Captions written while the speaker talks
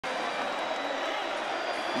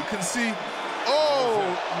You can see, oh,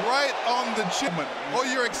 right on the chin. All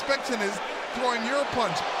you're expecting is throwing your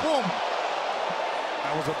punch. Boom.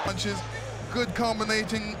 That was a punches. Good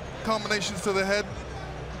combinations to the head.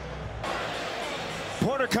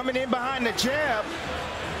 Porter coming in behind the jab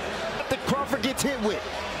that Crawford gets hit with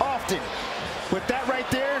often. With that right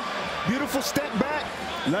there, beautiful step back,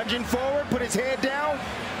 lunging forward, put his head down,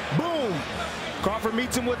 boom. Crawford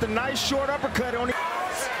meets him with a nice short uppercut on it.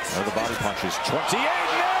 One of the body punches, 28,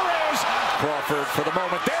 there is Crawford for the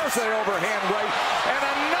moment. There's the overhand right, and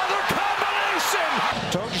another combination.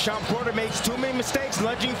 Told you Sean Porter makes too many mistakes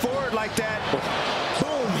lunging forward like that.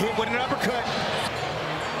 Boom, hit with an uppercut.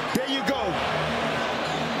 There you go.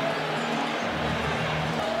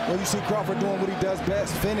 Well, you see Crawford doing what he does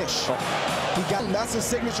best, finish. That's a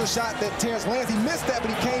signature shot that Terrence lands. He missed that,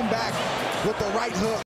 but he came back with the right hook.